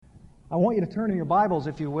I want you to turn in your Bibles,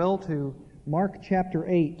 if you will, to Mark chapter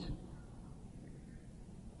 8.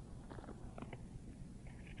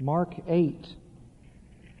 Mark 8.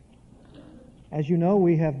 As you know,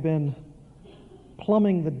 we have been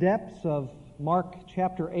plumbing the depths of Mark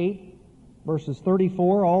chapter 8, verses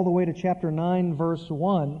 34, all the way to chapter 9, verse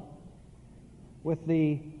 1, with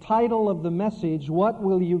the title of the message, "What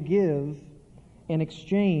Will You Give in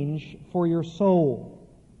Exchange for Your Soul?"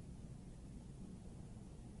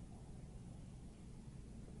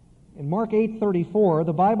 In Mark 8:34,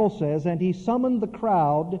 the Bible says, "And he summoned the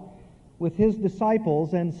crowd with his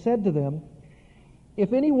disciples and said to them,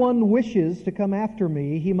 'If anyone wishes to come after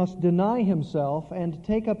me, he must deny himself and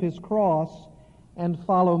take up his cross and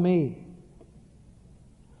follow me.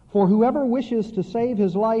 For whoever wishes to save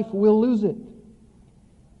his life will lose it.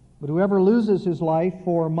 But whoever loses his life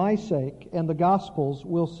for my sake and the gospel's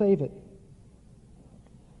will save it.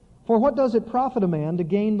 For what does it profit a man to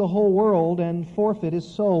gain the whole world and forfeit his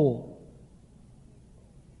soul?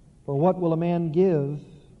 For what will a man give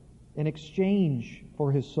in exchange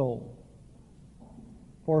for his soul?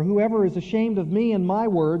 For whoever is ashamed of me and my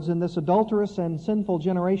words in this adulterous and sinful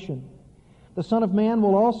generation, the Son of Man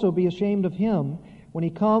will also be ashamed of him when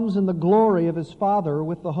he comes in the glory of his Father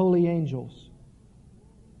with the holy angels.'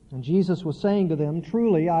 And Jesus was saying to them,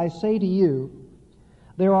 'Truly I say to you,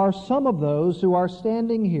 there are some of those who are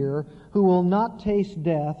standing here who will not taste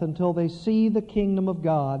death until they see the kingdom of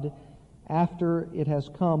God after it has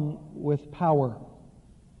come with power.'"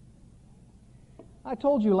 I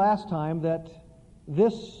told you last time that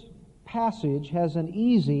this passage has an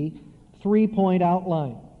easy three-point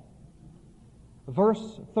outline.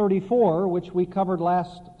 Verse 34, which we covered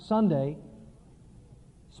last Sunday,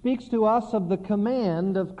 speaks to us of the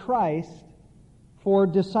command of Christ for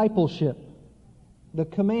discipleship. The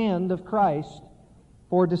command of Christ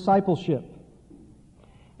for discipleship.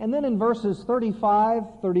 And then in verses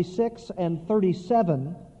 35, 36, and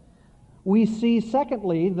 37, we see,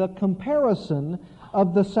 secondly, the comparison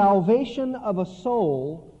of the salvation of a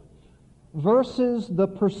soul versus the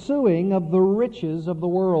pursuing of the riches of the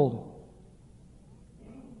world.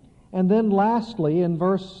 And then lastly, in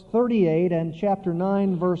verse 38 and chapter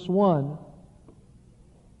 9, verse 1,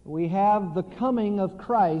 we have the coming of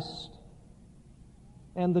Christ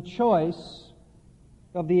and the choice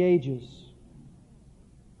of the ages.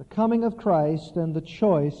 The coming of Christ and the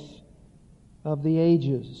choice of the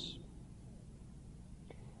ages.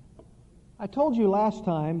 I told you last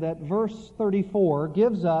time that verse 34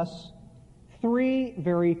 gives us three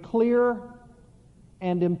very clear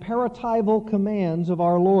and imperatival commands of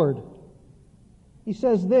our Lord. He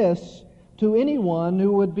says this to anyone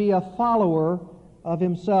who would be a follower of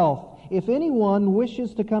himself. If anyone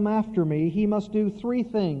wishes to come after me, he must do three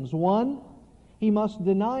things. One, he must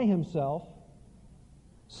deny himself.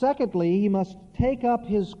 Secondly, he must take up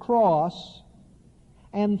his cross.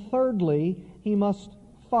 And thirdly, he must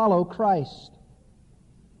follow Christ.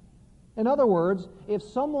 In other words, if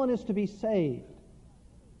someone is to be saved,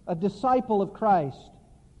 a disciple of Christ,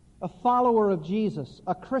 a follower of Jesus,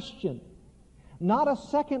 a Christian, not a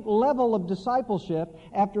second level of discipleship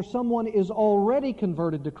after someone is already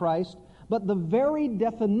converted to Christ, but the very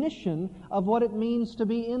definition of what it means to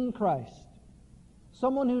be in Christ.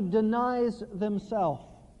 Someone who denies themselves.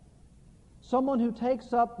 Someone who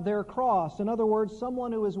takes up their cross. In other words,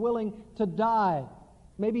 someone who is willing to die,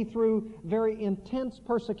 maybe through very intense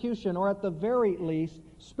persecution, or at the very least,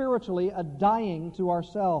 spiritually, a dying to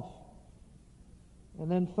ourself. And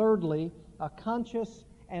then thirdly, a conscious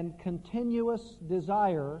and continuous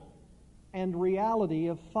desire and reality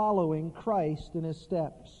of following Christ in His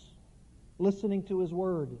steps, listening to His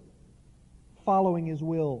Word, following His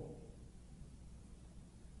will.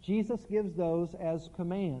 Jesus gives those as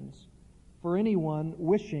commands for anyone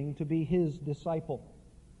wishing to be His disciple.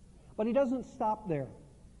 But He doesn't stop there.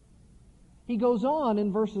 He goes on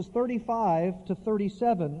in verses 35 to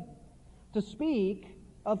 37 to speak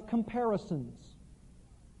of comparisons.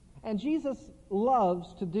 And Jesus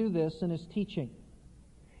loves to do this in His teaching.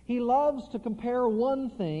 He loves to compare one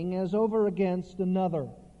thing as over against another.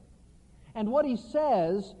 And what He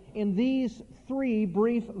says in these three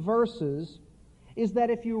brief verses is that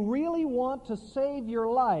if you really want to save your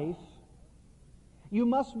life, you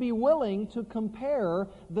must be willing to compare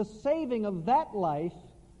the saving of that life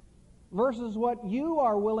versus what you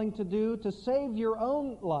are willing to do to save your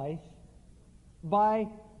own life by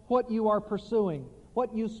what you are pursuing,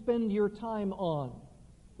 what you spend your time on,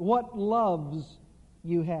 what loves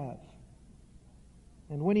you have.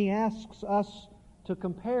 And when He asks us to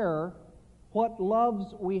compare what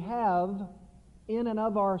loves we have in and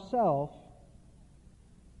of ourselves,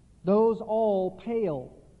 those all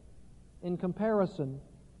pale in comparison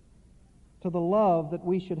to the love that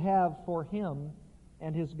we should have for Him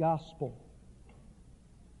and His gospel.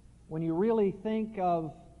 When you really think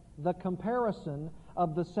of the comparison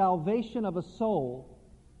of the salvation of a soul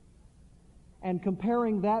and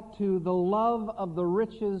comparing that to the love of the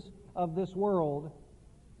riches of this world,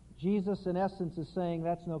 Jesus in essence is saying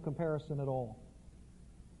that's no comparison at all.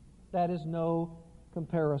 That is no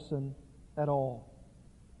comparison at all.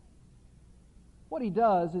 What He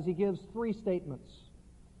does is He gives three statements.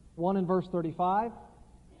 One in verse 35,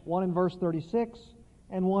 one in verse 36,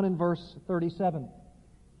 and one in verse 37.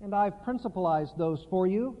 And I've principalized those for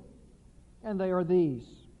you, and they are these.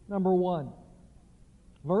 Number one,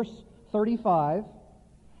 verse 35,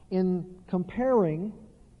 in comparing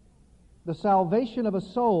the salvation of a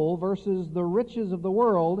soul versus the riches of the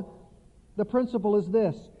world, the principle is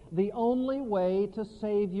this: the only way to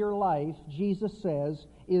save your life, Jesus says,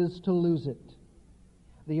 is to lose it.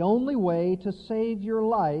 The only way to save your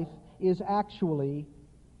life is actually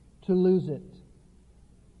to lose it.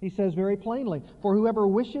 He says very plainly, "For whoever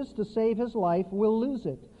wishes to save his life will lose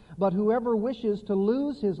it. But whoever wishes to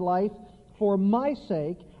lose his life for my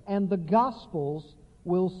sake and the gospel's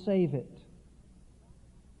will save it."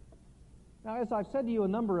 Now, as I've said to you a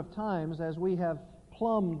number of times, as we have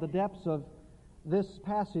plumbed the depths of this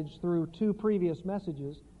passage through two previous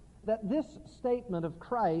messages, that this statement of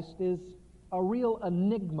Christ is a real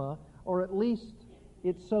enigma, or at least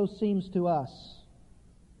it so seems to us.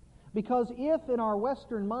 Because if in our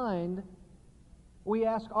Western mind we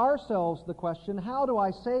ask ourselves the question, how do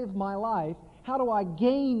I save my life? How do I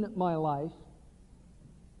gain my life?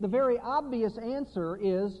 The very obvious answer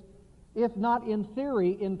is, if not in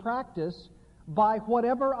theory, in practice, by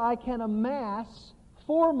whatever I can amass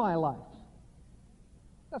for my life.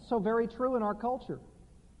 That's so very true in our culture.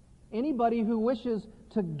 Anybody who wishes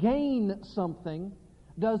to gain something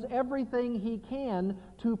does everything he can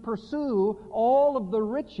to pursue all of the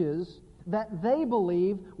riches that they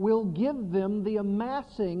believe will give them the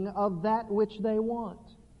amassing of that which they want.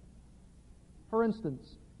 For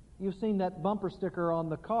instance, you've seen that bumper sticker on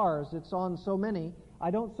the cars. It's on so many.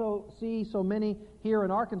 I don't see so many here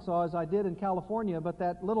in Arkansas as I did in California, but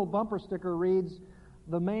that little bumper sticker reads,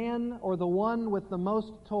 "The man or the one with the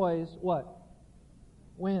most toys," what?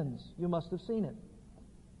 "Wins." You must have seen it.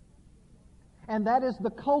 And that is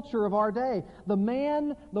the culture of our day. The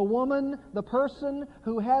man, the woman, the person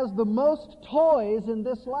who has the most toys in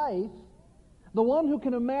this life, the one who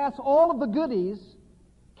can amass all of the goodies,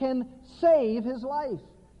 can save his life.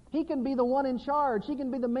 He can be the one in charge. He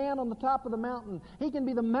can be the man on the top of the mountain. He can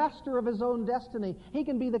be the master of his own destiny. He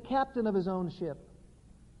can be the captain of his own ship.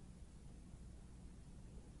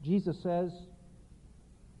 Jesus says,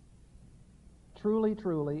 truly,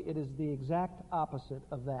 truly, it is the exact opposite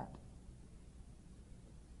of that.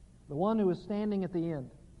 The one who is standing at the end,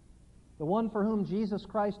 the one for whom Jesus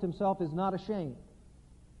Christ Himself is not ashamed,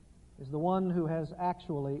 is the one who has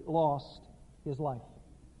actually lost his life.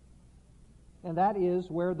 And that is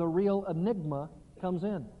where the real enigma comes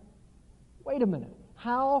in. Wait a minute.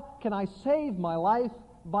 How can I save my life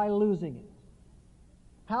by losing it?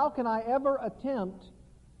 How can I ever attempt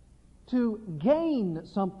to gain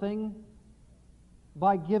something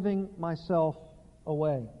by giving myself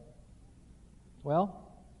away? Well,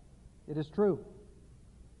 it is true.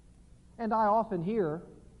 And I often hear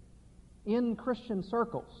in Christian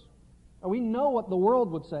circles, we know what the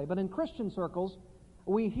world would say, but in Christian circles,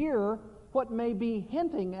 we hear what may be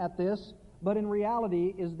hinting at this, but in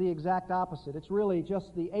reality is the exact opposite. It's really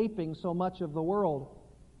just the aping so much of the world.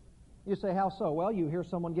 You say, how so? Well, you hear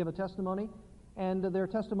someone give a testimony, and their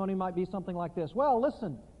testimony might be something like this. Well,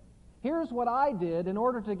 listen, here's what I did in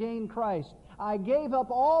order to gain Christ. I gave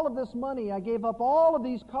up all of this money. I gave up all of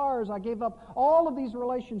these cars. I gave up all of these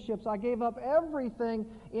relationships. I gave up everything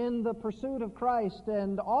in the pursuit of Christ.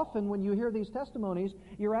 And often when you hear these testimonies,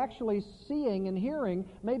 you're actually seeing and hearing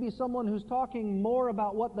maybe someone who's talking more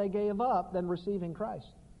about what they gave up than receiving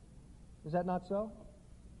Christ. Is that not so?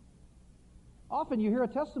 Often you hear a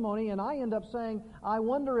testimony and I end up saying, I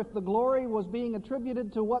wonder if the glory was being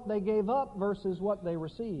attributed to what they gave up versus what they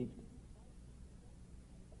received.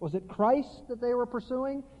 Was it Christ that they were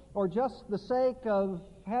pursuing, or just the sake of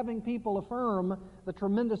having people affirm the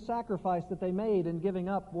tremendous sacrifice that they made in giving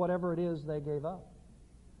up whatever it is they gave up?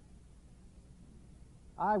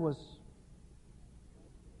 I was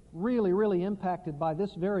really, really impacted by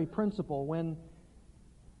this very principle when,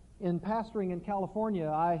 in pastoring in California,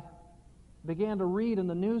 I began to read in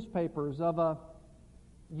the newspapers of a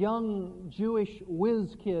young Jewish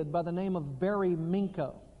whiz kid by the name of Barry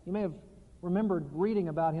Minko. You may have remembered reading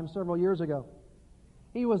about him several years ago.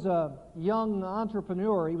 He was a young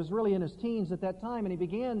entrepreneur. He was really in his teens at that time, and he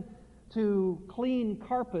began to clean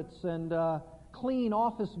carpets and clean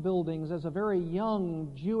office buildings as a very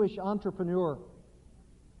young Jewish entrepreneur.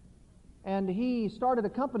 And he started a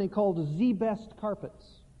company called Z-Best Carpets.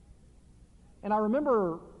 And I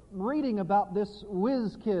remember reading about this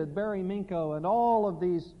whiz kid, Barry Minko, and all of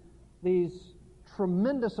these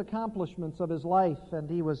tremendous accomplishments of his life. And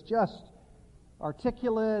he was just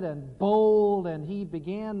articulate and bold, and he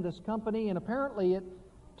began this company, and apparently it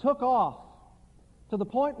took off to the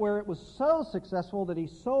point where it was so successful that he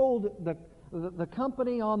sold the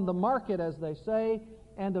company on the market, as they say,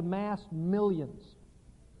 and amassed millions.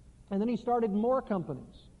 And then he started more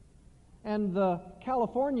companies. And the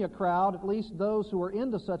California crowd, at least those who were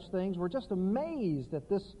into such things, were just amazed at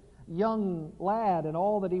this young lad and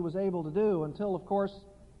all that he was able to do, until, of course,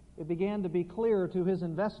 it began to be clear to his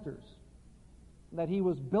investors that he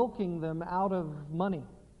was bilking them out of money.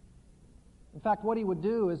 In fact, what he would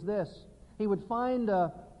do is this. He would find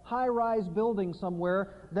a high-rise building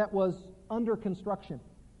somewhere that was under construction,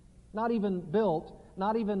 not even built,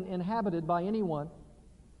 not even inhabited by anyone.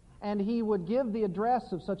 And he would give the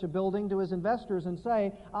address of such a building to his investors and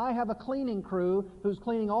say, I have a cleaning crew who's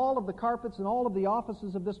cleaning all of the carpets and all of the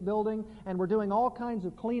offices of this building, and we're doing all kinds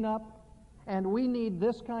of cleanup, and we need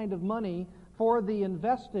this kind of money for the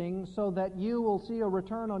investing so that you will see a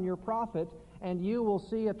return on your profit, and you will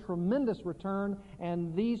see a tremendous return,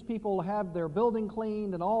 and these people will have their building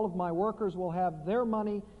cleaned, and all of my workers will have their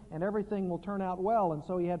money, and everything will turn out well. And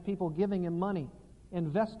so he had people giving him money,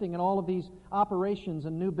 investing in all of these operations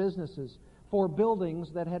and new businesses for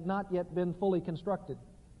buildings that had not yet been fully constructed.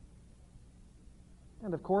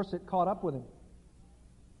 And of course it caught up with him.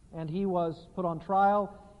 And he was put on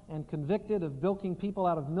trial and convicted of bilking people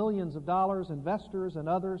out of millions of dollars, investors and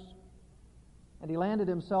others. And he landed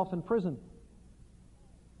himself in prison.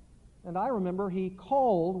 And I remember he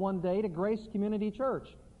called one day to Grace Community Church.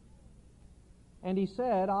 And he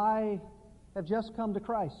said, I have just come to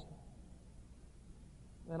Christ.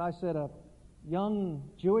 And I said, a young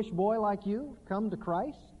Jewish boy like you come to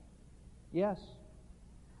Christ? Yes.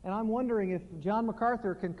 And I'm wondering if John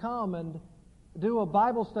MacArthur can come and do a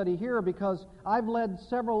Bible study here, because I've led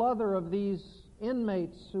several other of these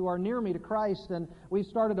inmates who are near me to Christ, and we've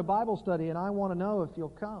started a Bible study, and I want to know if you'll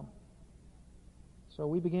come. So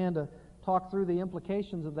we began to talk through the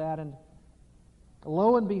implications of that, and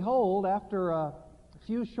lo and behold, after a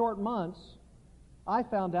few short months, I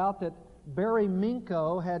found out that Barry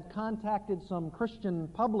Minko had contacted some Christian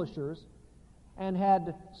publishers and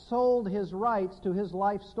had sold his rights to his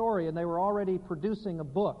life story, and they were already producing a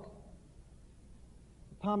book.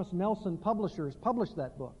 Thomas Nelson Publishers published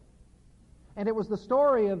that book. And it was the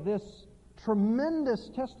story of this tremendous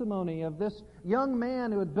testimony of this young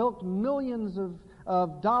man who had bilked millions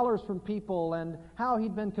of dollars from people, and how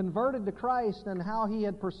he'd been converted to Christ, and how he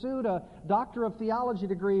had pursued a Doctor of Theology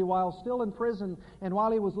degree while still in prison, and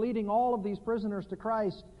while he was leading all of these prisoners to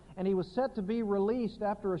Christ. And he was set to be released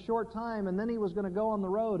after a short time, and then he was going to go on the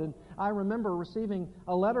road. And I remember receiving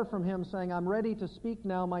a letter from him saying, I'm ready to speak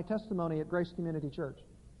now my testimony at Grace Community Church.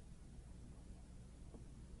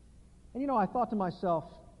 And I thought to myself,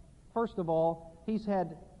 first of all, he's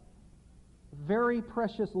had very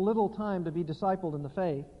precious little time to be discipled in the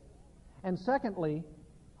faith. And secondly,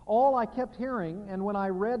 all I kept hearing, and when I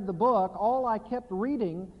read the book, all I kept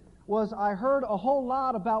reading was I heard a whole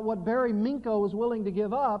lot about what Barry Minko was willing to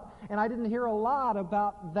give up, and I didn't hear a lot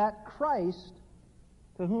about that Christ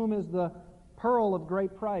to whom is the pearl of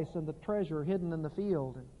great price and the treasure hidden in the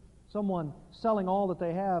field, and someone selling all that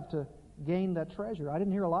they have to gain that treasure. I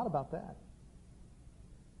didn't hear a lot about that.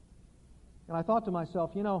 And I thought to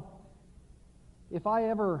myself, if I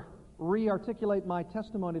ever re-articulate my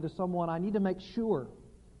testimony to someone, I need to make sure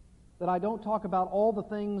that I don't talk about all the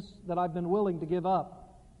things that I've been willing to give up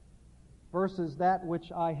versus that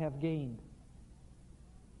which I have gained.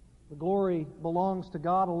 The glory belongs to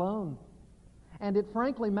God alone. And it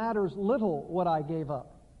frankly matters little what I gave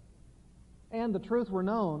up. And the truth were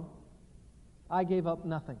known, I gave up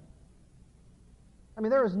nothing.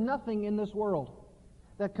 There is nothing in this world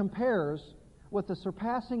that compares with the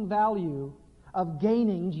surpassing value of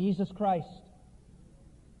gaining Jesus Christ.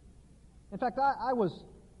 In fact, I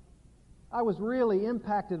was really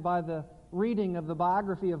impacted by the reading of the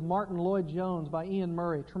biography of Martin Lloyd-Jones by Ian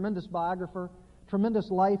Murray. Tremendous biographer, tremendous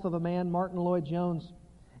life of a man, Martin Lloyd-Jones.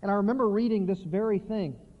 And I remember reading this very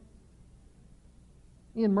thing.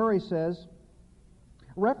 Ian Murray says,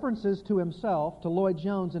 references to himself, to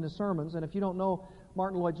Lloyd-Jones in his sermons, and if you don't know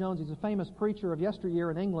Martin Lloyd-Jones, he's a famous preacher of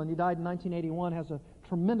yesteryear in England. He died in 1981, has a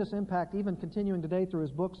tremendous impact, even continuing today through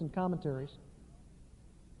his books and commentaries.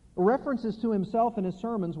 References to himself in his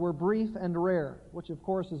sermons were brief and rare, which of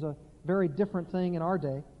course is a very different thing in our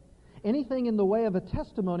day. Anything in the way of a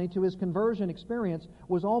testimony to his conversion experience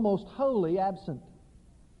was almost wholly absent.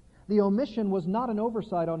 The omission was not an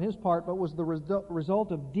oversight on his part, but was the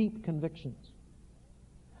result of deep convictions.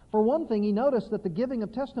 For one thing, he noticed that the giving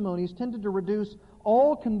of testimonies tended to reduce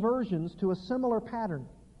all conversions to a similar pattern,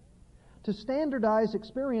 to standardize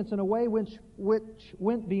experience in a way which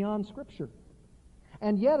went beyond Scripture.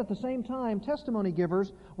 And yet, at the same time, testimony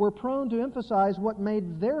givers were prone to emphasize what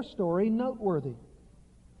made their story noteworthy.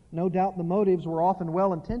 No doubt the motives were often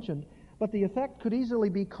well-intentioned, but the effect could easily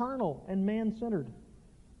be carnal and man-centered.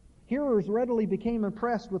 Hearers readily became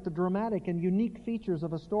impressed with the dramatic and unique features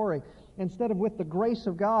of a story, instead of with the grace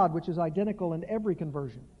of God, which is identical in every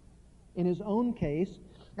conversion. In his own case,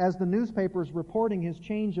 as the newspapers reporting his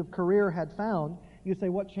change of career had found, you say,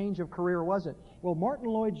 what change of career was it? Well, Martin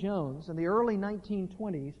Lloyd-Jones in the early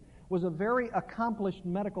 1920s was a very accomplished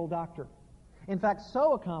medical doctor. In fact,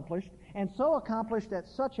 so accomplished at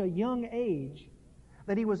such a young age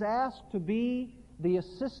that he was asked to be the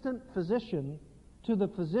assistant physician to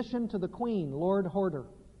the Queen, Lord Horder.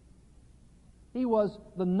 He was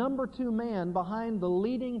the number 2 man behind the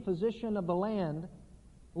leading physician of the land,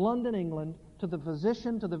 London, England, to the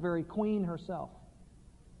physician to the very Queen herself.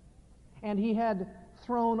 And he had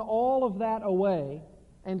thrown all of that away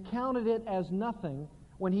and counted it as nothing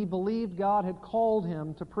when he believed God had called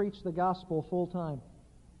him to preach the gospel full time.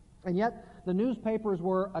 And yet, the newspapers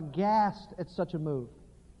were aghast at such a move.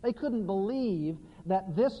 They couldn't believe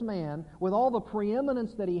that this man, with all the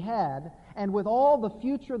preeminence that he had, and with all the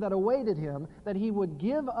future that awaited him, that he would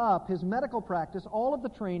give up his medical practice, all of the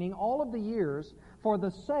training, all of the years, for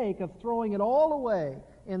the sake of throwing it all away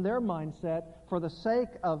in their mindset, for the sake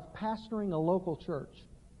of pastoring a local church.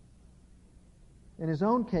 In his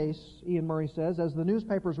own case, Ian Murray says, as the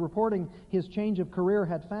newspapers reporting his change of career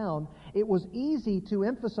had found, it was easy to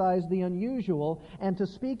emphasize the unusual and to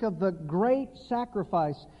speak of the great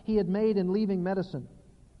sacrifice he had made in leaving medicine.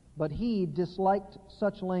 But he disliked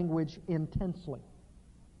such language intensely.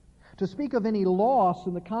 To speak of any loss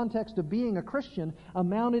in the context of being a Christian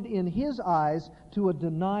amounted in his eyes to a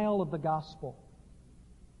denial of the gospel.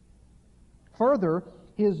 Further,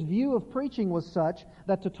 his view of preaching was such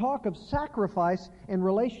that to talk of sacrifice in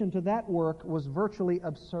relation to that work was virtually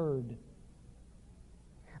absurd.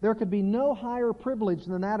 There could be no higher privilege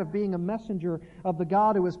than that of being a messenger of the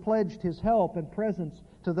God who has pledged his help and presence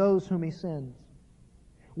to those whom he sends.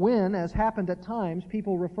 When, as happened at times,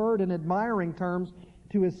 people referred in admiring terms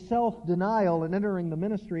to his self-denial in entering the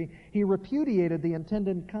ministry, he repudiated the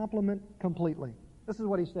intended compliment completely. This is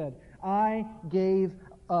what he said: I gave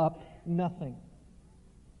up nothing.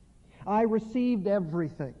 I received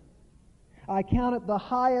everything. I count it the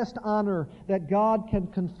highest honor that God can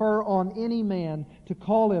confer on any man to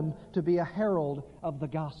call him to be a herald of the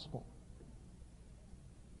gospel.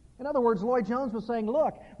 In other words, Lloyd-Jones was saying,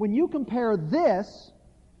 look, when you compare this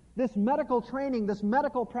medical training, this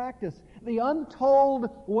medical practice, the untold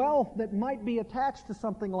wealth that might be attached to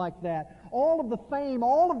something like that, all of the fame,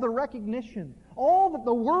 all of the recognition, all that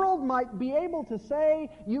the world might be able to say,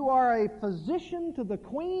 you are a physician to the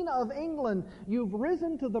Queen of England. You've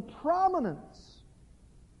risen to the prominence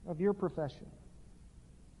of your profession.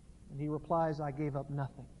 And he replies, I gave up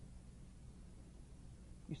nothing.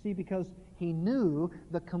 You see, because he knew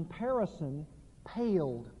the comparison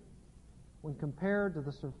paled when compared to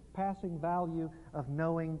the surpassing value of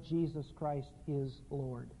knowing Jesus Christ is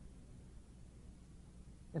Lord.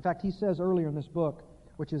 In fact, he says earlier in this book,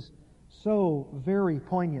 which is so very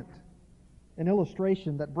poignant, an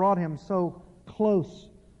illustration that brought him so close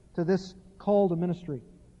to this call to ministry.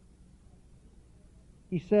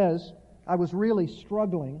 He says, I was really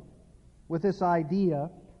struggling with this idea,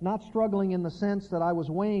 not struggling in the sense that I was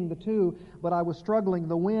weighing the two, but I was struggling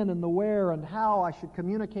the when and the where and how I should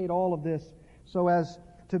communicate all of this so as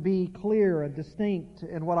to be clear and distinct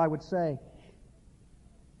in what I would say.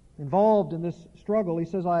 Involved in this struggle, he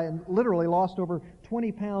says, I literally lost over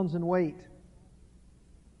 20 pounds in weight.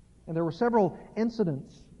 And there were several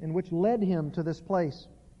incidents in which led him to this place,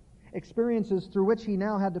 experiences through which he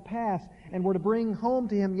now had to pass and were to bring home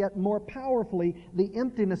to him yet more powerfully the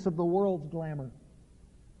emptiness of the world's glamour.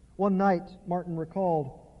 One night, Martin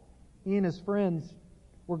recalled, he and his friends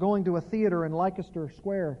were going to a theater in Leicester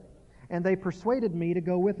Square, and they persuaded me to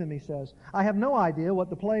go with him, he says. I have no idea what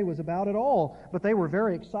the play was about at all, but they were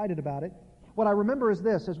very excited about it. What I remember is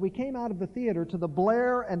this: as we came out of the theater to the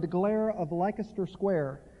blare and glare of Leicester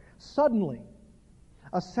Square, suddenly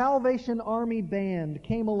a Salvation Army band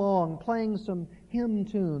came along playing some hymn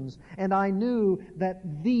tunes, and I knew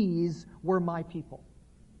that these were my people.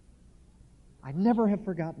 I never have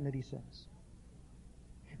forgotten it, he says.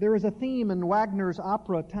 There is a theme in Wagner's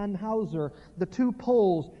opera, Tannhauser, the two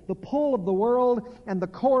poles, the pull of the world and the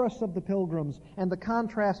chorus of the pilgrims, and the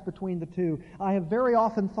contrast between the two. I have very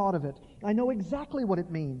often thought of it. I know exactly what it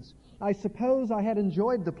means. I suppose I had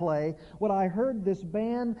enjoyed the play. When I heard this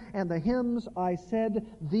band and the hymns, I said,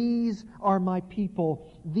 these are my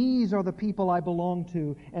people. These are the people I belong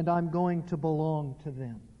to, and I'm going to belong to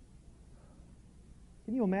them.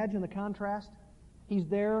 Can you imagine the contrast? He's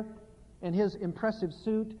there in his impressive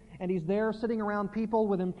suit, and he's there sitting around people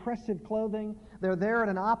with impressive clothing. They're there at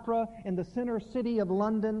an opera in the center city of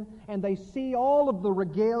London, and they see all of the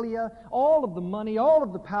regalia, all of the money, all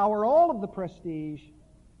of the power, all of the prestige.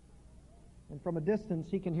 And from a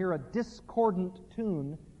distance, he can hear a discordant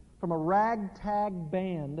tune from a ragtag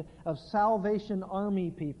band of Salvation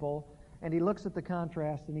Army people, and he looks at the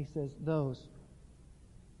contrast and he says, those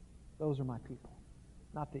are my people,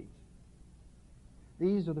 not these.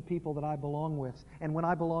 These are the people that I belong with. And when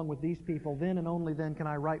I belong with these people, then and only then can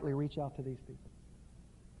I rightly reach out to these people.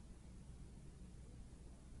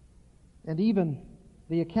 And even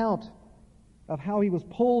the account of how he was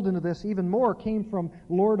pulled into this even more came from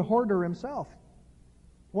Lord Horder himself.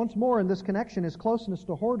 Once more in this connection, his closeness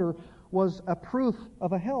to Horder was a proof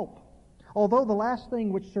of a help. Although the last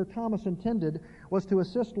thing which Sir Thomas intended was to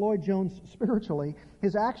assist Lloyd-Jones spiritually,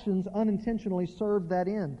 his actions unintentionally served that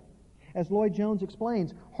end. As Lloyd-Jones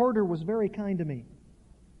explains, Horder was very kind to me.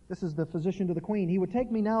 This is the physician to the Queen. He would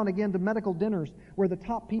take me now and again to medical dinners where the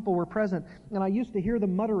top people were present, and I used to hear the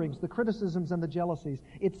mutterings, the criticisms, and the jealousies.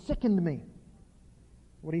 It sickened me.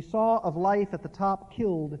 What he saw of life at the top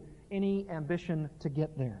killed any ambition to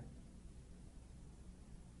get there.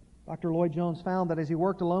 Dr. Lloyd-Jones found that as he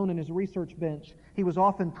worked alone in his research bench, he was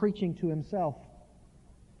often preaching to himself.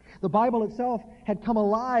 The Bible itself had come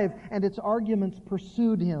alive, and its arguments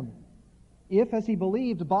pursued him. If, as he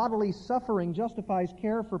believed, bodily suffering justifies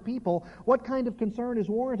care for people, what kind of concern is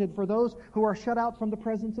warranted for those who are shut out from the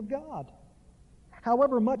presence of God?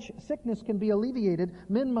 However much sickness can be alleviated,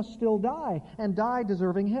 men must still die, and die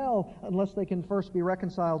deserving hell, unless they can first be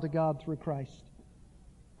reconciled to God through Christ.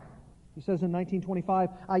 He says in 1925,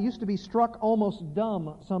 I used to be struck almost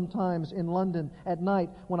dumb sometimes in London at night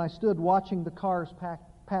when I stood watching the cars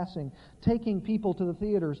passing, taking people to the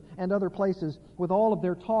theaters and other places with all of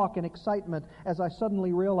their talk and excitement, as I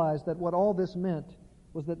suddenly realized that what all this meant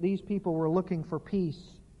was that these people were looking for peace,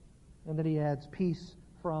 and that he adds, peace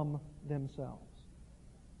from themselves.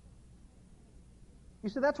 You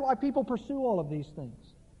see, that's why people pursue all of these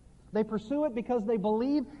things. They pursue it because they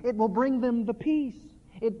believe it will bring them the peace.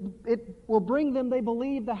 It will bring them, they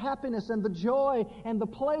believe, the happiness and the joy and the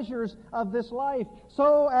pleasures of this life,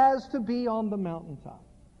 so as to be on the mountaintop.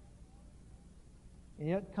 And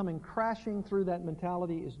yet, coming crashing through that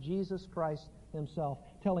mentality is Jesus Christ himself,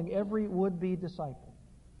 telling every would-be disciple,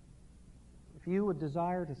 if you would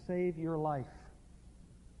desire to save your life,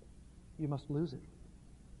 you must lose it.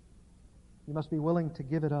 You must be willing to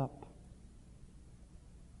give it up.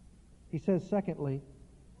 He says, secondly,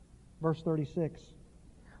 verse 36,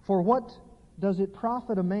 for what does it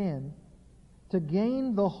profit a man to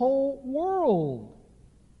gain the whole world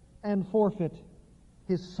and forfeit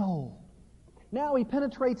his soul? Now he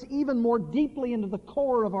penetrates even more deeply into the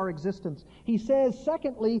core of our existence. He says,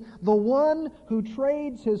 secondly, the one who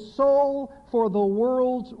trades his soul for the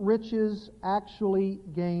world's riches actually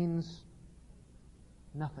gains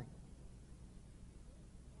nothing.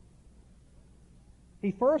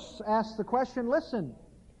 He first asks the question, listen,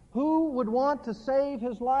 who would want to save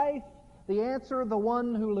his life? The answer, the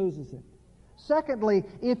one who loses it. Secondly,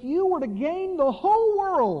 if you were to gain the whole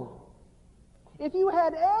world, if you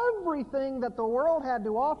had everything that the world had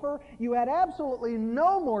to offer, you had absolutely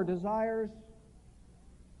no more desires,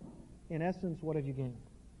 in essence, what have you gained?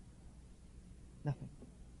 Nothing.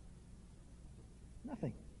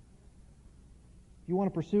 Nothing. If you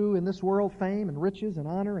want to pursue in this world fame and riches and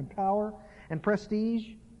honor and power and prestige,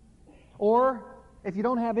 or if you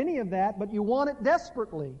don't have any of that, but you want it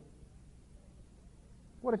desperately,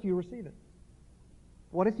 what if you receive it?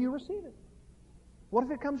 What if you receive it? What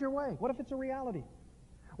if it comes your way? What if it's a reality?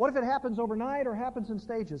 What if it happens overnight or happens in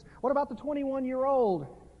stages? What about the 21-year-old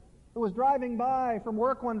who was driving by from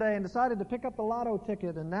work one day and decided to pick up the lotto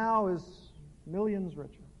ticket and now is millions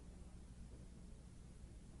richer?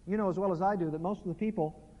 You know as well as I do that most of the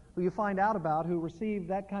people who you find out about who receive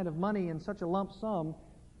that kind of money in such a lump sum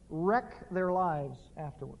wreck their lives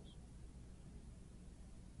afterwards.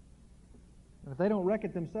 And if they don't wreck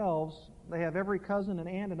it themselves, they have every cousin and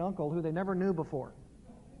aunt and uncle who they never knew before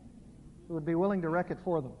who would be willing to wreck it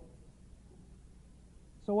for them.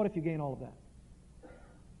 So what if you gain all of that?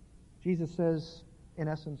 Jesus says, in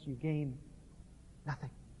essence, you gain nothing.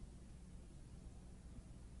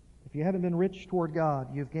 If you haven't been rich toward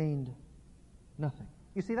God, you've gained nothing.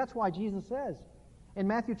 You see, that's why Jesus says in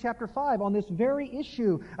Matthew chapter 5, on this very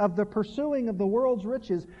issue of the pursuing of the world's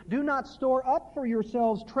riches, do not store up for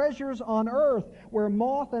yourselves treasures on earth where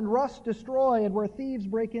moth and rust destroy and where thieves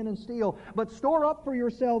break in and steal, but store up for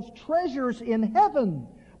yourselves treasures in heaven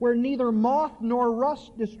where neither moth nor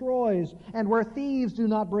rust destroys and where thieves do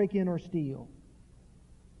not break in or steal.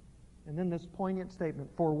 And then this poignant statement,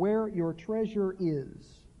 for where your treasure is,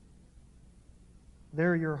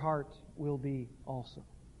 there your heart will be also.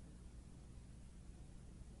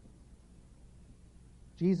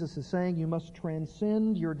 Jesus is saying you must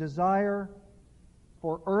transcend your desire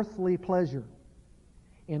for earthly pleasure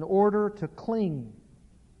in order to cling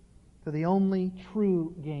to the only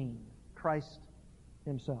true gain, Christ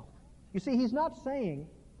Himself. You see, He's not saying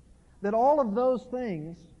that all of those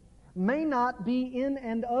things may not be in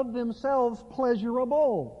and of themselves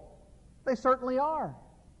pleasurable. They certainly are.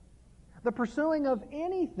 The pursuing of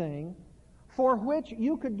anything for which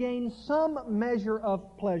you could gain some measure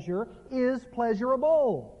of pleasure is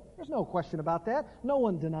pleasurable. There's no question about that. No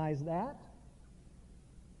one denies that.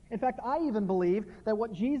 In fact, I even believe that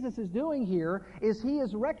what Jesus is doing here is He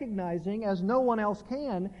is recognizing, as no one else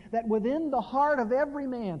can, that within the heart of every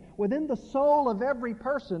man, within the soul of every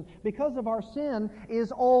person, because of our sin,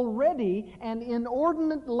 is already an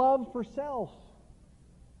inordinate love for self.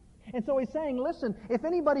 And so He's saying, listen, if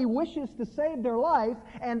anybody wishes to save their life,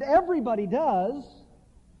 and everybody does,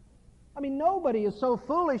 I mean, nobody is so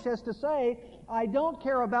foolish as to say, I don't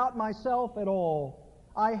care about myself at all.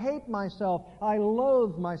 I hate myself. I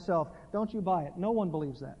loathe myself. Don't you buy it. No one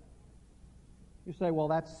believes that. You say, well,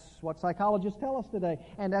 that's what psychologists tell us today.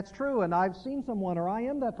 And that's true, and I've seen someone, or I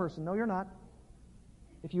am that person. No, you're not.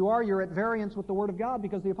 If you are, you're at variance with the Word of God,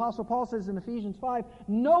 because the Apostle Paul says in Ephesians 5,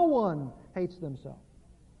 no one hates themselves.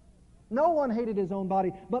 No one hated his own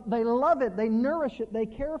body, but they love it, they nourish it, they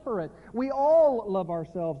care for it. We all love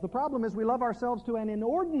ourselves. The problem is we love ourselves to an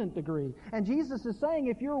inordinate degree. And Jesus is saying,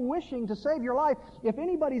 if you're wishing to save your life, if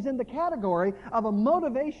anybody's in the category of a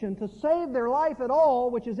motivation to save their life at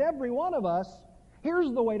all, which is every one of us,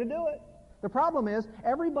 here's the way to do it. The problem is,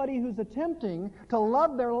 everybody who's attempting to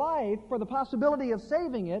love their life for the possibility of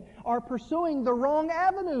saving it are pursuing the wrong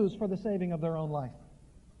avenues for the saving of their own life.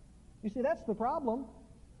 You see, that's the problem.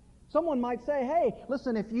 Someone might say, hey,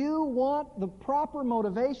 listen, if you want the proper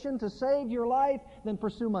motivation to save your life, then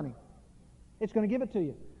pursue money. It's going to give it to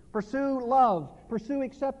you. Pursue love. Pursue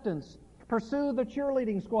acceptance. Pursue the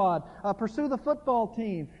cheerleading squad. Pursue the football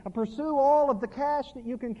team. Pursue all of the cash that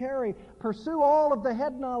you can carry. Pursue all of the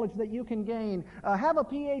head knowledge that you can gain. Have a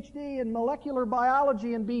PhD in molecular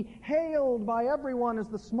biology and be hailed by everyone as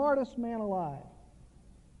the smartest man alive.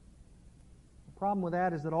 The problem with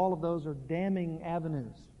that is that all of those are damning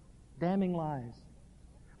avenues. Damning lies.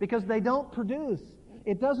 Because they don't produce.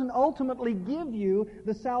 It doesn't ultimately give you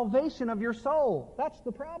the salvation of your soul. That's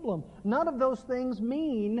the problem. None of those things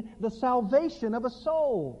mean the salvation of a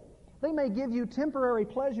soul. They may give you temporary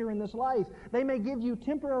pleasure in this life. They may give you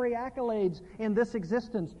temporary accolades in this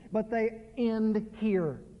existence, but they end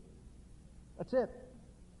here. That's it.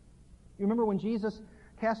 You remember when Jesus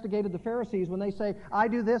castigated the Pharisees when they say, I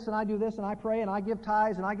do this and I do this and I pray and I give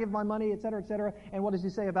tithes and I give my money, etc., etc. And what does He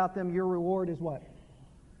say about them? Your reward is what?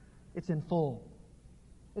 It's in full.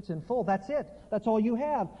 It's in full. That's it. That's all you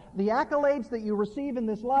have. The accolades that you receive in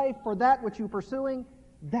this life for that which you're pursuing,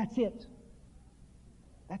 that's it.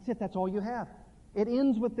 That's it. That's all you have. It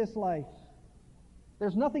ends with this life.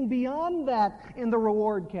 There's nothing beyond that in the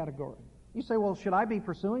reward category. You say, well, should I be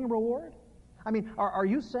pursuing a reward? I mean, are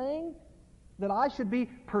you saying that I should be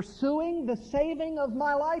pursuing the saving of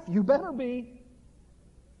my life? You better be.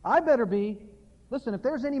 I better be. Listen, if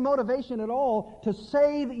there's any motivation at all to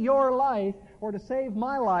save your life or to save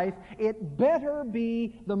my life, it better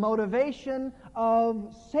be the motivation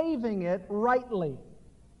of saving it rightly.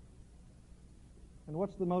 And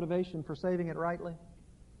what's the motivation for saving it rightly?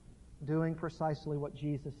 Doing precisely what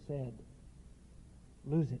Jesus said.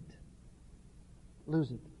 Lose it.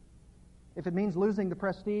 Lose it. If it means losing the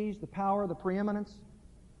prestige, the power, the preeminence,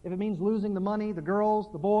 if it means losing the money, the girls,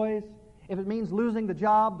 the boys, if it means losing the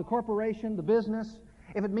job, the corporation, the business,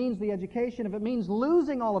 if it means the education, if it means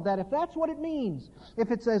losing all of that, if that's what it means, if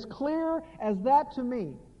it's as clear as that to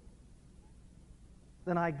me,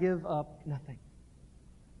 then I give up nothing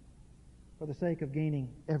for the sake of gaining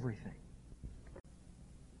everything.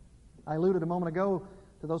 I alluded a moment ago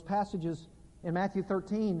to those passages in Matthew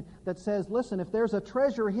 13 that says, listen, if there's a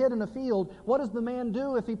treasure hid in a field, what does the man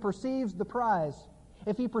do if he perceives the prize?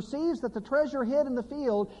 if he perceives that the treasure hid in the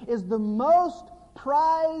field is the most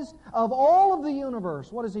prized of all of the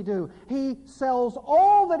universe, what does he do? He sells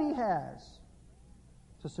all that he has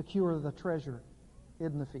to secure the treasure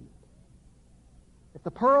hid in the field. If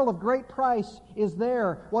the pearl of great price is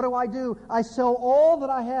there, what do? I sell all that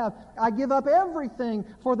I have. I give up everything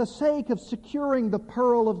for the sake of securing the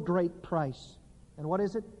pearl of great price. And what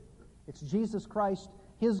is it? It's Jesus Christ,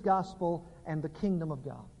 His gospel, and the kingdom of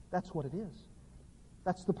God. That's what it is.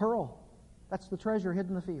 That's the pearl. That's the treasure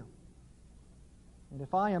hidden in the field. And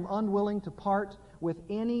if I am unwilling to part with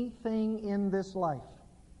anything in this life,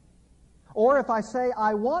 or if I say,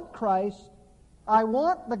 I want Christ, I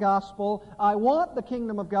want the gospel, I want the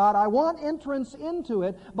kingdom of God, I want entrance into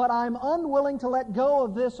it, but I'm unwilling to let go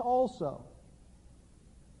of this also,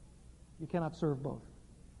 you cannot serve both.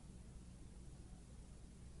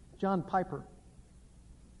 John Piper,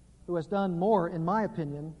 who has done more, in my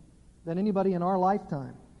opinion, than anybody in our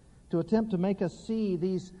lifetime to attempt to make us see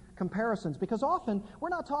these comparisons, because often we're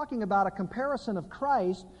not talking about a comparison of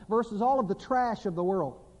Christ versus all of the trash of the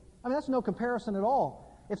world. I mean, that's no comparison at all.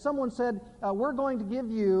 If someone said, we're going to give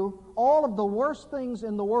you all of the worst things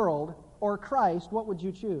in the world or Christ, what would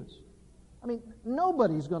you choose? I mean,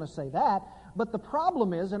 nobody's going to say that. But the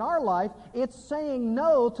problem is, in our life, it's saying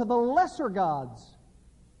no to the lesser gods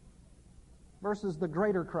versus the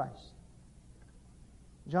greater Christ.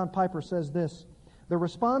 John Piper says this, the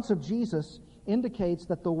response of Jesus indicates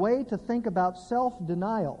that the way to think about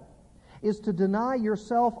self-denial is to deny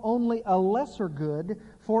yourself only a lesser good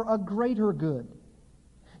for a greater good.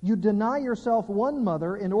 You deny yourself one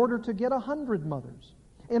mother in order to get 100 mothers.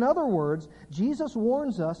 In other words, Jesus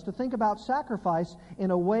warns us to think about sacrifice in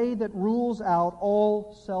a way that rules out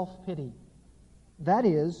all self-pity. That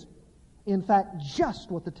is, in fact, just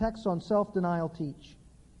what the texts on self-denial teach.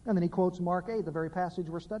 And then he quotes Mark 8, the very passage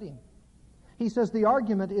we're studying. He says the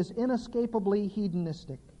argument is inescapably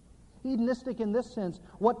hedonistic. Hedonistic in this sense,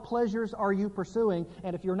 what pleasures are you pursuing?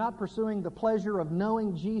 And if you're not pursuing the pleasure of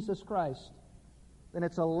knowing Jesus Christ, then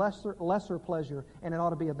it's a lesser pleasure, and it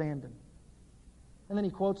ought to be abandoned. And then he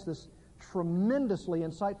quotes this tremendously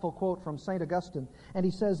insightful quote from St. Augustine, and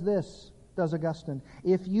he says this, does Augustine,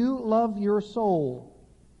 if you love your soul,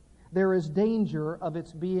 there is danger of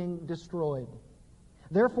its being destroyed.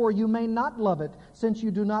 Therefore you may not love it, since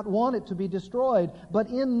you do not want it to be destroyed, but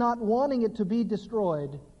in not wanting it to be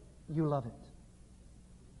destroyed, you love it.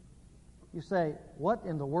 You say, what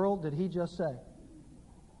in the world did he just say?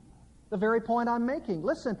 The very point I'm making.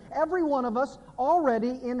 Listen, every one of us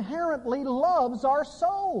already inherently loves our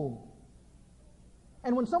soul.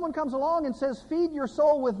 And when someone comes along and says, feed your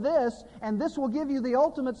soul with this, and this will give you the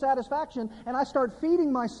ultimate satisfaction, and I start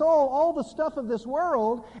feeding my soul all the stuff of this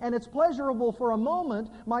world, and it's pleasurable for a moment,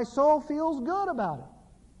 my soul feels good about it.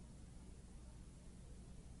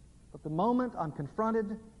 But the moment I'm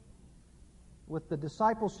confronted with the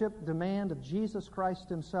discipleship demand of Jesus Christ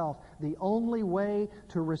Himself, the only way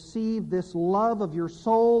to receive this love of your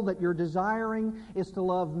soul that you're desiring is to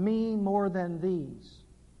love me more than these,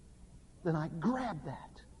 then I grab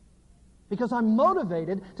that because I'm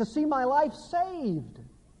motivated to see my life saved.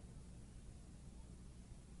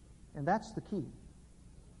 And that's the key.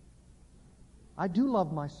 I do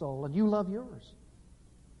love my soul, and you love yours.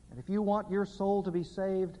 And if you want your soul to be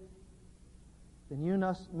saved, then you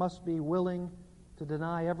must be willing to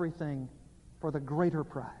deny everything for the greater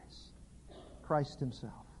prize, Christ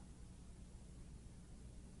Himself.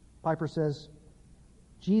 Piper says,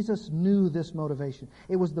 Jesus knew this motivation.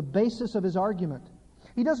 It was the basis of His argument.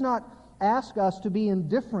 He does not ask us to be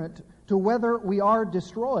indifferent to whether we are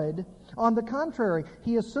destroyed. On the contrary,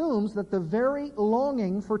 He assumes that the very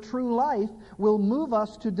longing for true life will move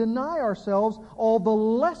us to deny ourselves all the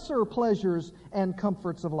lesser pleasures and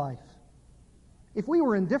comforts of life. If we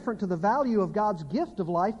were indifferent to the value of God's gift of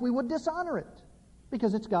life, we would dishonor it,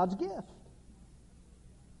 because it's God's gift.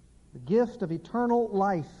 The gift of eternal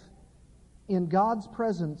life in God's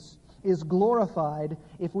presence is glorified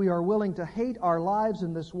if we are willing to hate our lives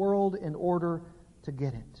in this world in order to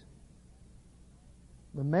get it.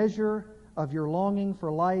 The measure of your longing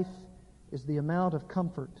for life is the amount of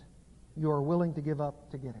comfort you are willing to give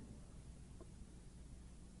up to get it.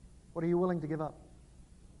 What are you willing to give up?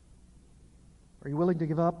 Are you willing to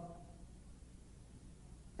give up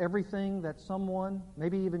everything that someone,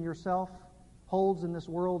 maybe even yourself, holds in this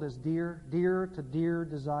world as dear to dear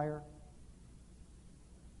desire?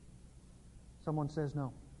 Someone says,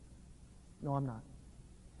 no. No, I'm not.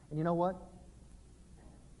 And you know what?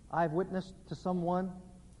 I've witnessed to someone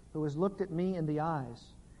who has looked at me in the eyes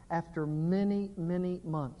after many, many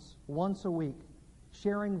months, once a week,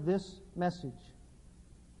 sharing this message.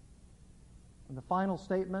 And the final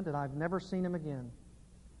statement, and I've never seen him again,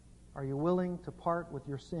 are you willing to part with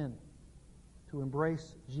your sin, to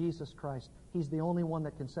embrace Jesus Christ? He's the only one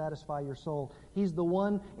that can satisfy your soul. He's the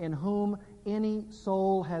one in whom any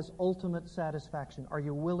soul has ultimate satisfaction. Are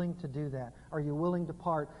you willing to do that? Are you willing to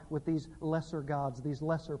part with these lesser gods, these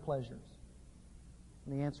lesser pleasures?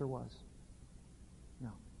 And the answer was,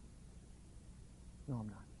 no. No, I'm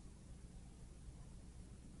not.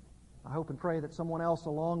 I hope and pray that someone else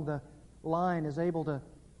along the line is able to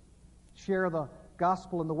share the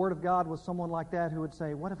gospel and the Word of God with someone like that who would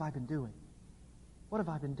say, what have I been doing? What have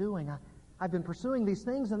I been doing? I've been pursuing these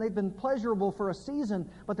things and they've been pleasurable for a season,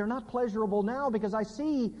 but they're not pleasurable now because I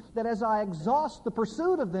see that as I exhaust the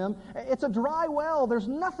pursuit of them, it's a dry well. There's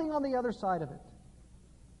nothing on the other side of it.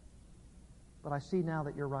 But I see now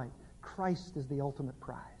that you're right. Christ is the ultimate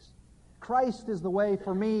prize. Christ is the way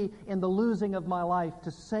for me in the losing of my life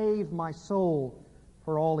to save my soul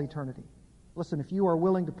for all eternity. Listen, if you are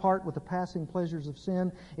willing to part with the passing pleasures of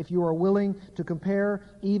sin, if you are willing to compare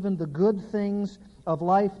even the good things of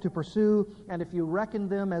life to pursue, and if you reckon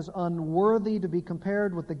them as unworthy to be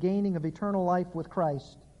compared with the gaining of eternal life with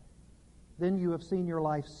Christ, then you have seen your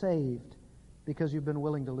life saved because you've been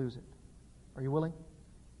willing to lose it. Are you willing?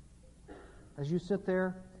 As you sit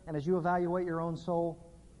there and as you evaluate your own soul,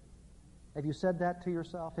 have you said that to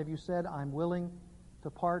yourself? Have you said, I'm willing to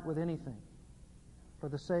part with anything for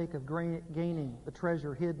the sake of gaining the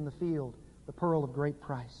treasure hid in the field, the pearl of great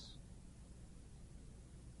price?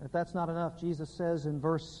 And if that's not enough, Jesus says in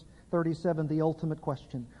verse 37 the ultimate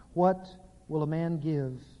question: what will a man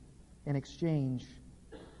give in exchange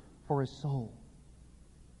for his soul?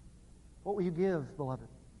 What will you give, beloved?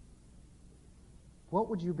 What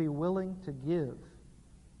would you be willing to give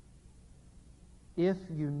if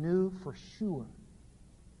you knew for sure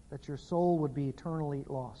that your soul would be eternally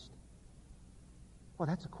lost? Well,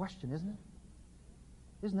 that's a question, isn't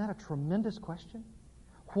it? Isn't that a tremendous question?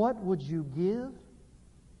 What would you give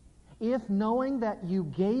if, knowing that you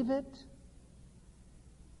gave it,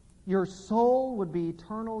 your soul would be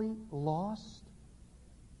eternally lost?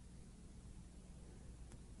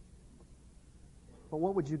 But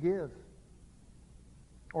what would you give?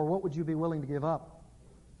 Or what would you be willing to give up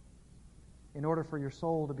in order for your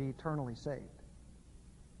soul to be eternally saved?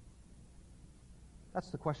 That's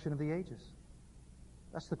the question of the ages.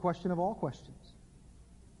 That's the question of all questions.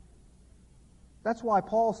 That's why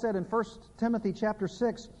Paul said in 1 Timothy chapter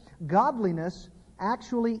 6, godliness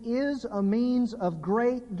actually is a means of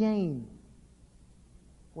great gain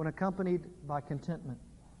when accompanied by contentment.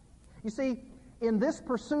 You see, in this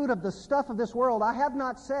pursuit of the stuff of this world, I have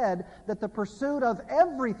not said that the pursuit of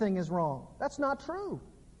everything is wrong. That's not true.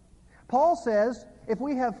 Paul says, if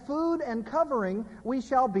we have food and covering, we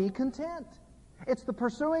shall be content. It's the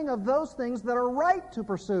pursuing of those things that are right to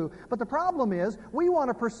pursue. But the problem is, we want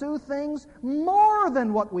to pursue things more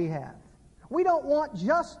than what we have. We don't want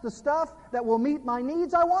just the stuff that will meet my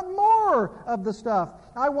needs. I want more of the stuff.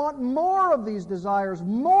 I want more of these desires,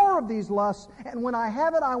 more of these lusts. And when I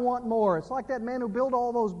have it, I want more. It's like that man who built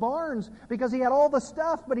all those barns because he had all the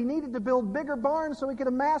stuff, but he needed to build bigger barns so he could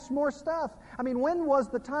amass more stuff. I mean, when was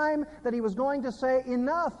the time that he was going to say,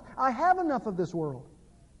 enough? I have enough of this world.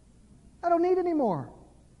 I don't need any more.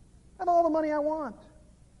 I have all the money I want.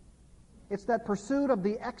 It's that pursuit of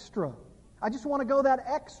the extra. I just want to go that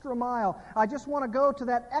extra mile. I just want to go to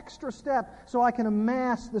that extra step so I can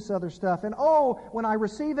amass this other stuff. And oh, when I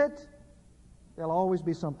receive it, there'll always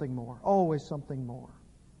be something more. Always something more.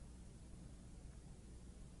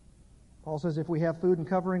 Paul says, if we have food and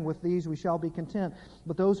covering, with these we shall be content.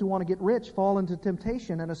 But those who want to get rich fall into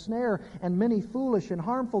temptation and a snare and many foolish and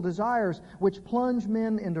harmful desires, which plunge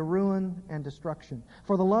men into ruin and destruction.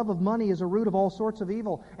 For the love of money is a root of all sorts of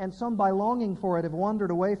evil, and some by longing for it have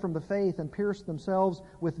wandered away from the faith and pierced themselves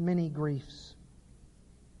with many griefs.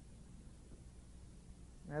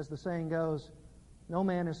 As the saying goes, no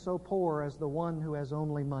man is so poor as the one who has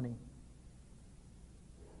only money.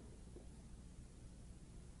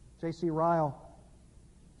 J.C. Ryle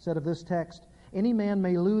said of this text, any man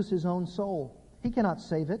may lose his own soul. He cannot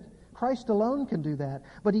save it. Christ alone can do that.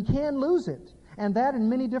 But he can lose it, and that in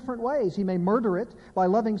many different ways. He may murder it by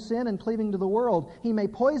loving sin and cleaving to the world. He may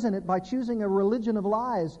poison it by choosing a religion of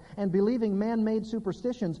lies and believing man-made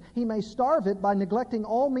superstitions. He may starve it by neglecting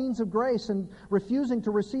all means of grace and refusing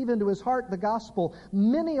to receive into his heart the gospel.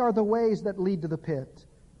 Many are the ways that lead to the pit.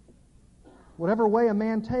 Whatever way a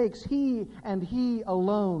man takes, he and he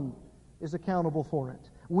alone is accountable for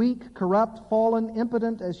it. Weak, corrupt, fallen,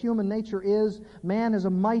 impotent as human nature is, man has a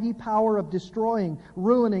mighty power of destroying,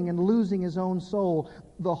 ruining, and losing his own soul.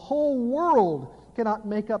 The whole world cannot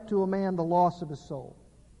make up to a man the loss of his soul.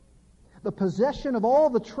 The possession of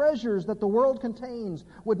all the treasures that the world contains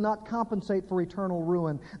would not compensate for eternal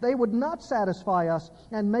ruin. They would not satisfy us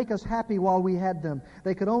and make us happy while we had them.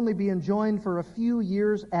 They could only be enjoyed for a few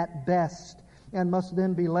years at best and must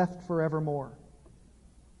then be left forevermore.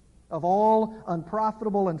 Of all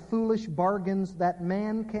unprofitable and foolish bargains that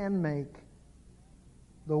man can make,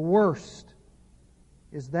 the worst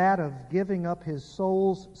is that of giving up his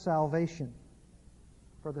soul's salvation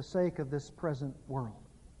for the sake of this present world.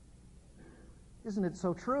 Isn't it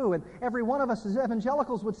so true? And every one of us as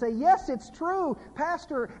evangelicals would say, yes, it's true.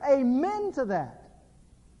 Pastor, amen to that.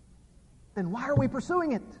 Then why are we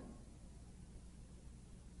pursuing it?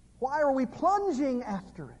 Why are we plunging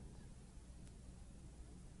after it?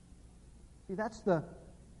 See, that's the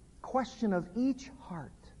question of each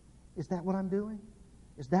heart. Is that what I'm doing?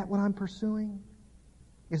 Is that what I'm pursuing?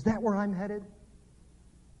 Is that where I'm headed?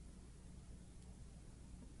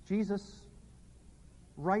 Jesus,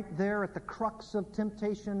 right there at the crux of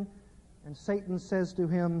temptation, and Satan says to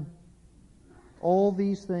him, all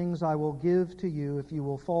these things I will give to you if you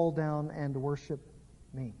will fall down and worship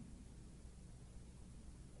me.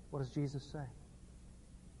 What does Jesus say?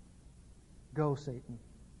 Go, Satan.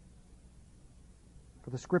 For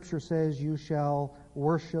the Scripture says, you shall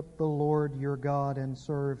worship the Lord your God and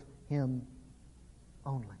serve Him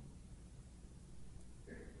only.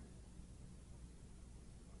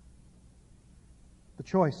 The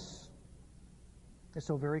choice is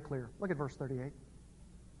so very clear. Look at verse 38.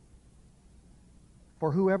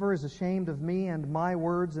 For whoever is ashamed of me and my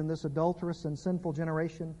words in this adulterous and sinful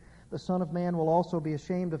generation, the Son of Man will also be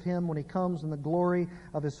ashamed of him when he comes in the glory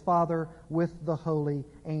of his Father with the holy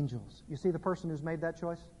angels. You see the person who's made that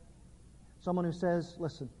choice? Someone who says,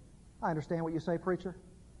 listen, I understand what you say, preacher,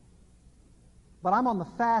 but I'm on the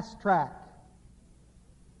fast track.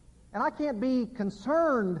 And I can't be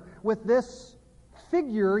concerned with this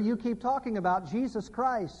figure you keep talking about, Jesus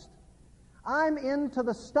Christ. I'm into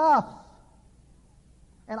the stuff.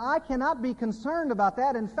 And I cannot be concerned about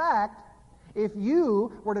that. In fact, if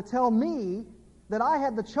you were to tell me that I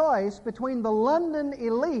had the choice between the London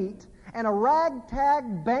elite and a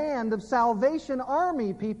ragtag band of Salvation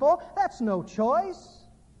Army people, that's no choice.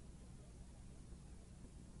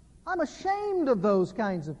 I'm ashamed of those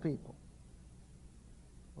kinds of people.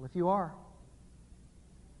 Well, if you are,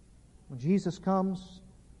 when Jesus comes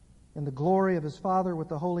in the glory of His Father with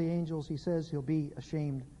the holy angels, He says He'll be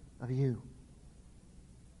ashamed of you.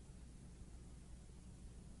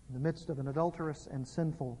 In the midst of an adulterous and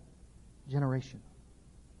sinful generation.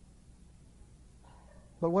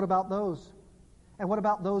 But what about those? And what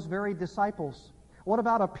about those very disciples? What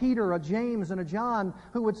about a Peter, a James, and a John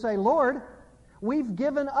who would say, Lord, we've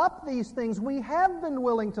given up these things. We have been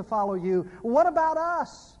willing to follow you. What about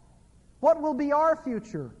us? What will be our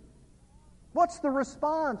future? What's the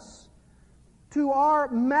response to our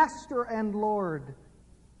Master and Lord?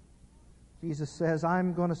 Jesus says,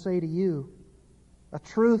 I'm going to say to you a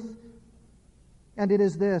truth, and it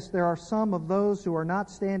is this: there are some of those who are not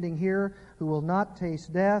standing here who will not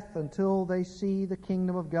taste death until they see the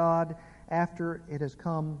kingdom of God after it has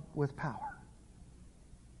come with power.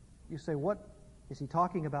 You say, what is he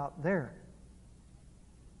talking about there?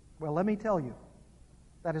 Well, let me tell you,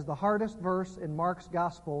 that is the hardest verse in Mark's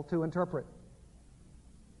gospel to interpret.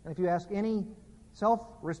 And if you ask any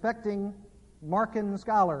self-respecting Markan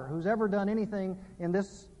scholar who's ever done anything in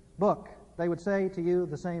this book, they would say to you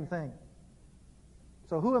the same thing.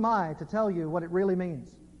 So who am I to tell you what it really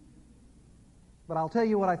means? But I'll tell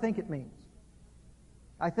you what I think it means.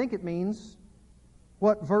 I think it means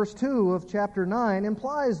what verse 2 of chapter 9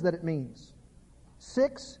 implies that it means.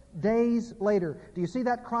 6 days later. Do you see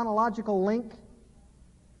that chronological link?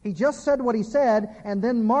 He just said what he said, and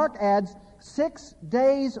then Mark adds 6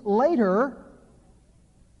 days later,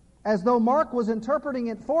 as though Mark was interpreting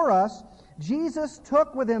it for us. Jesus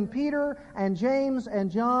took with him Peter and James and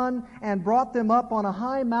John and brought them up on a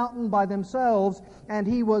high mountain by themselves, and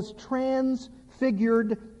he was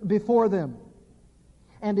transfigured before them.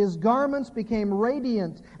 And his garments became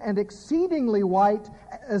radiant and exceedingly white,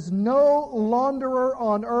 as no launderer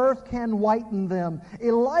on earth can whiten them.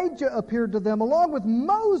 Elijah appeared to them along with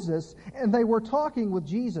Moses, and they were talking with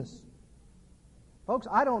Jesus. Folks,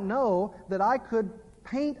 I don't know that I could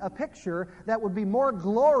paint a picture that would be more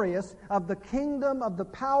glorious of the kingdom of the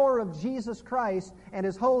power of Jesus Christ and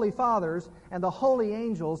His holy fathers and the holy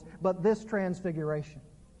angels, but this transfiguration.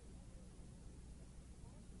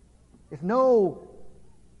 If no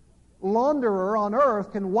launderer on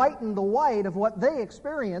earth can whiten the white of what they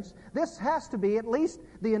experience, this has to be at least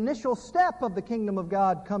the initial step of the kingdom of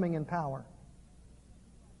God coming in power.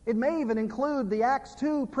 It may even include the Acts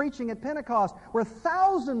 2 preaching at Pentecost, where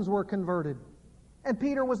thousands were converted. And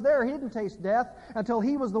Peter was there. He didn't taste death until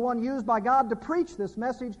he was the one used by God to preach this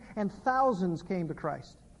message, and thousands came to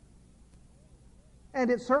Christ. And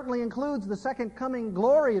it certainly includes the second coming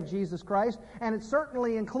glory of Jesus Christ, and it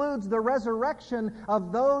certainly includes the resurrection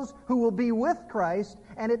of those who will be with Christ,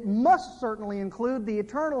 and it must certainly include the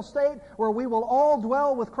eternal state where we will all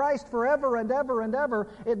dwell with Christ forever and ever and ever.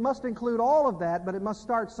 It must include all of that, but it must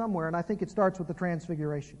start somewhere, and I think it starts with the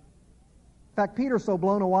transfiguration. In fact, Peter's so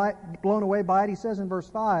blown away by it, he says in verse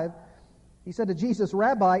 5, he said to Jesus,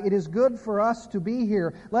 "Rabbi, it is good for us to be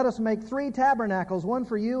here. Let us make 3 tabernacles, one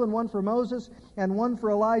for you and one for Moses and one for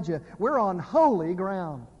Elijah." We're on holy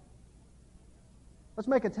ground. Let's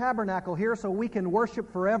make a tabernacle here so we can worship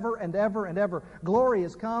forever and ever and ever. Glory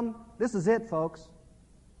has come. This is it, folks.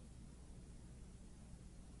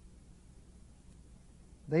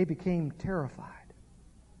 They became terrified.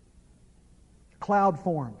 A cloud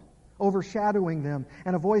formed, overshadowing them,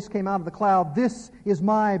 and a voice came out of the cloud, "This is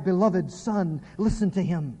my beloved Son. Listen to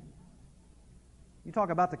him." You talk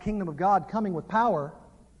about the kingdom of God coming with power.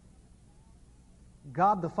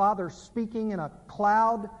 God the Father speaking in a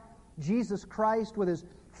cloud, Jesus Christ with his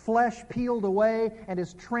flesh peeled away and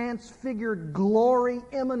his transfigured glory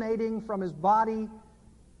emanating from his body.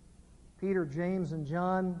 Peter, James, and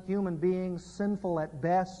John, human beings, sinful at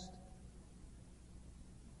best,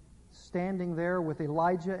 standing there with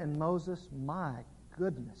Elijah and Moses. My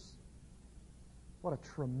goodness. What a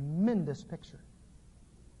tremendous picture.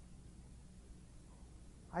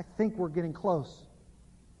 I think we're getting close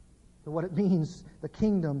to what it means the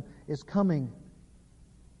kingdom is coming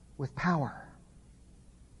with power.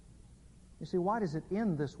 You see, why does it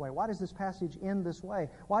end this way? Why does this passage end this way?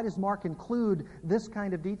 Why does Mark include this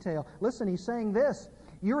kind of detail? Listen, he's saying this.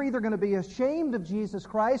 You're either going to be ashamed of Jesus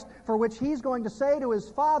Christ, for which he's going to say to his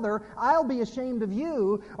Father, "I'll be ashamed of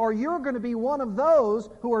you," or you're going to be one of those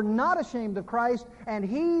who are not ashamed of Christ, and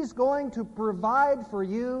he's going to provide for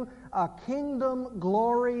you a kingdom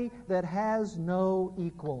glory that has no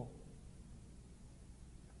equal.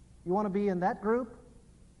 You want to be in that group?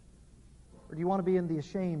 Or do you want to be in the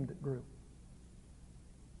ashamed group?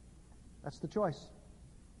 That's the choice.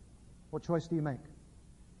 What choice do you make?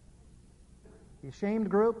 The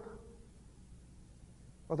ashamed group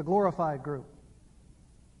or the glorified group?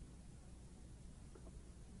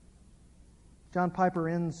 John Piper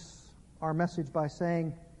ends our message by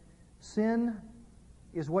saying, "Sin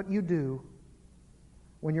is what you do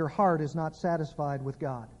when your heart is not satisfied with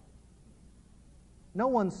God." No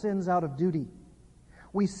one sins out of duty.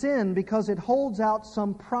 We sin because it holds out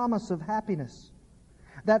some promise of happiness.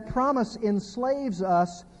 That promise enslaves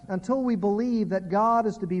us until we believe that God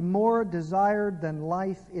is to be more desired than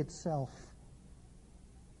life itself.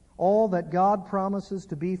 All that God promises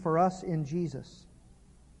to be for us in Jesus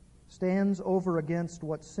stands over against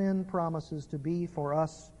what sin promises to be for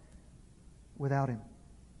us without him.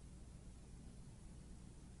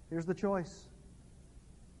 Here's the choice.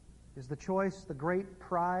 Is the choice the great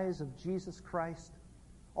prize of Jesus Christ?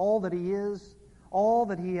 All that he is, all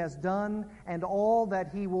that he has done, and all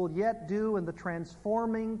that he will yet do in the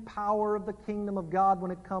transforming power of the kingdom of God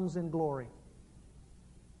when it comes in glory?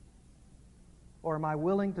 Or am I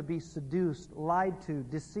willing to be seduced, lied to,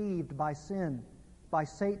 deceived by sin, by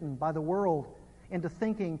Satan, by the world, into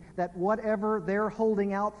thinking that whatever they're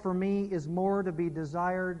holding out for me is more to be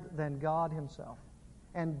desired than God himself?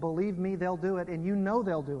 And believe me, they'll do it, and you know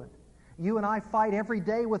they'll do it. You and I fight every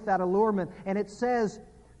day with that allurement, and it says,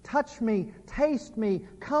 touch me, taste me,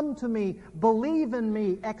 come to me, believe in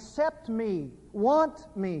me, accept me, want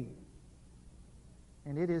me.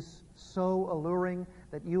 And it is so alluring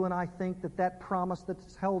that you and I think that that promise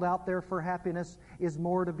that's held out there for happiness is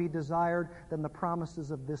more to be desired than the promises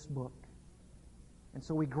of this book. And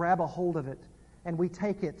so we grab a hold of it, and we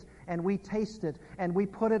take it, and we taste it, and we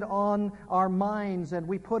put it on our minds, and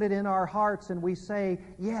we put it in our hearts, and we say,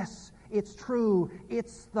 yes, it's true,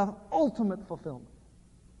 it's the ultimate fulfillment.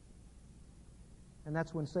 And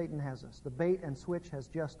that's when Satan has us. The bait and switch has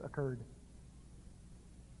just occurred.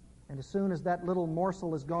 And as soon as that little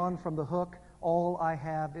morsel is gone from the hook, all I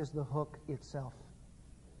have is the hook itself.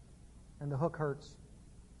 And the hook hurts.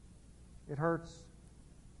 It hurts.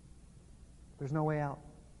 There's no way out.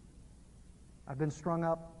 I've been strung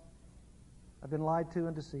up. I've been lied to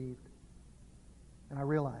and deceived. And I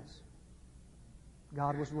realize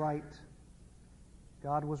God was right.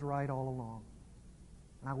 God was right all along.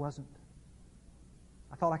 And I wasn't.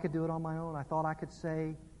 I thought I could do it on my own. I thought I could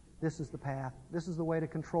say, this is the path. This is the way to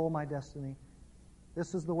control my destiny.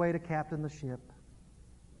 This is the way to captain the ship.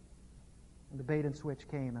 And the bait and switch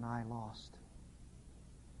came, and I lost.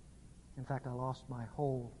 In fact, I lost my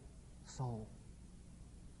whole soul.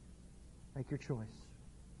 Make your choice.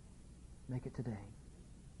 Make it today.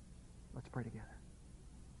 Let's pray together.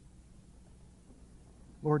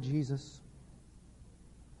 Lord Jesus,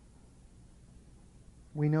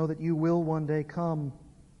 we know that you will one day come.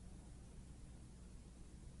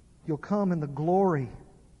 You'll come in the glory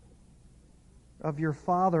of your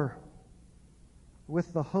Father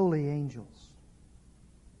with the holy angels.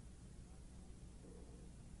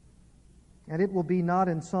 And it will be not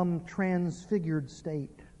in some transfigured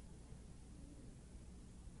state.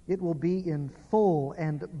 It will be in full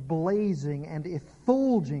and blazing and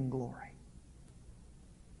effulging glory.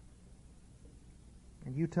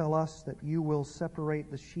 And you tell us that you will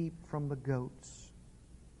separate the sheep from the goats.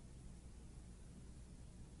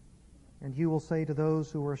 And you will say to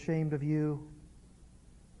those who are ashamed of you,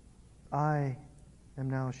 I am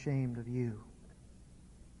now ashamed of you.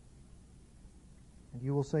 And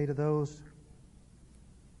you will say to those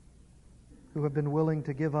who have been willing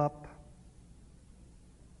to give up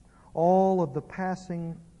all of the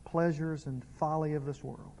passing pleasures and folly of this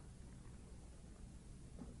world,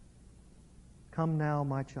 come now,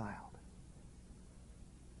 my child.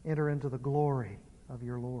 Enter into the glory of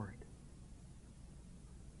your Lord.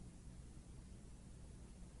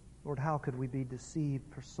 Lord, how could we be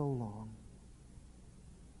deceived for so long?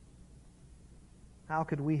 How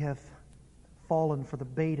could we have fallen for the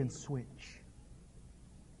bait and switch?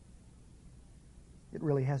 It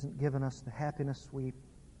really hasn't given us the happiness we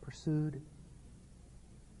pursued.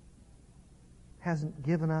 Hasn't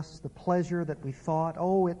given us the pleasure that we thought, it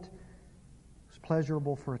was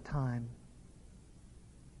pleasurable for a time,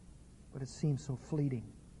 but it seems so fleeting.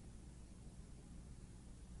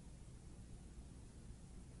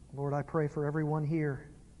 Lord, I pray for everyone here,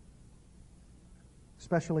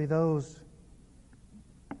 especially those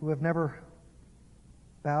who have never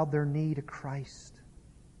bowed their knee to Christ.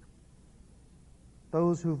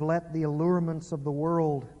 Those who've let the allurements of the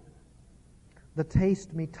world, the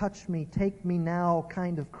taste me, touch me, take me now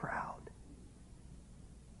kind of crowd,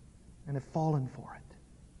 and have fallen for it.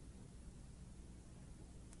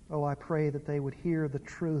 Oh, I pray that they would hear the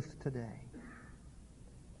truth today,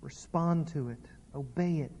 respond to it,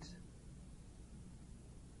 obey it,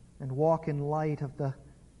 and walk in light of the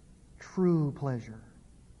true pleasure,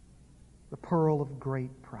 the pearl of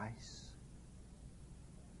great price.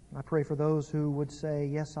 I pray for those who would say,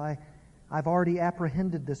 yes, I've already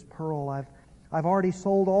apprehended this pearl. I've already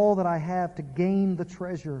sold all that I have to gain the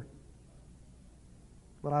treasure,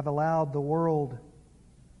 but I've allowed the world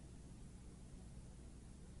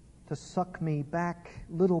to suck me back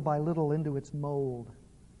little by little into its mold.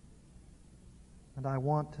 And I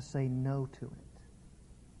want to say no to it.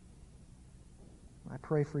 I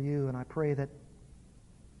pray for you, and I pray that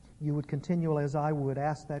you would continually, as I would,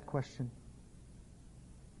 ask that question.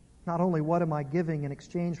 Not only what am I giving in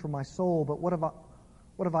exchange for my soul, but what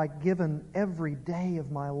have I given every day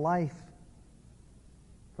of my life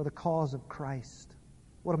for the cause of Christ?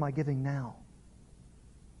 What am I giving now?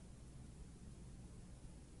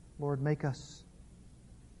 Lord, make us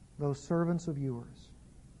those servants of yours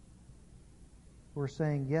who are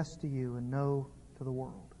saying yes to you and no to the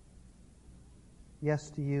world.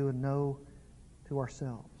 Yes to you and no to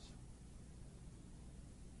ourselves.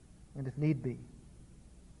 And if need be,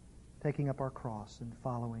 taking up our cross and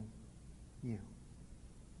following you,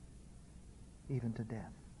 even to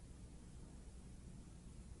death.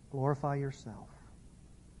 Glorify yourself.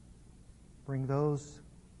 Bring those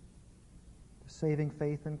to saving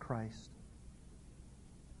faith in Christ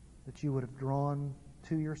that you would have drawn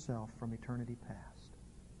to yourself from eternity past.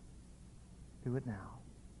 Do it now.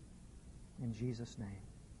 In Jesus' name,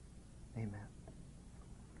 amen.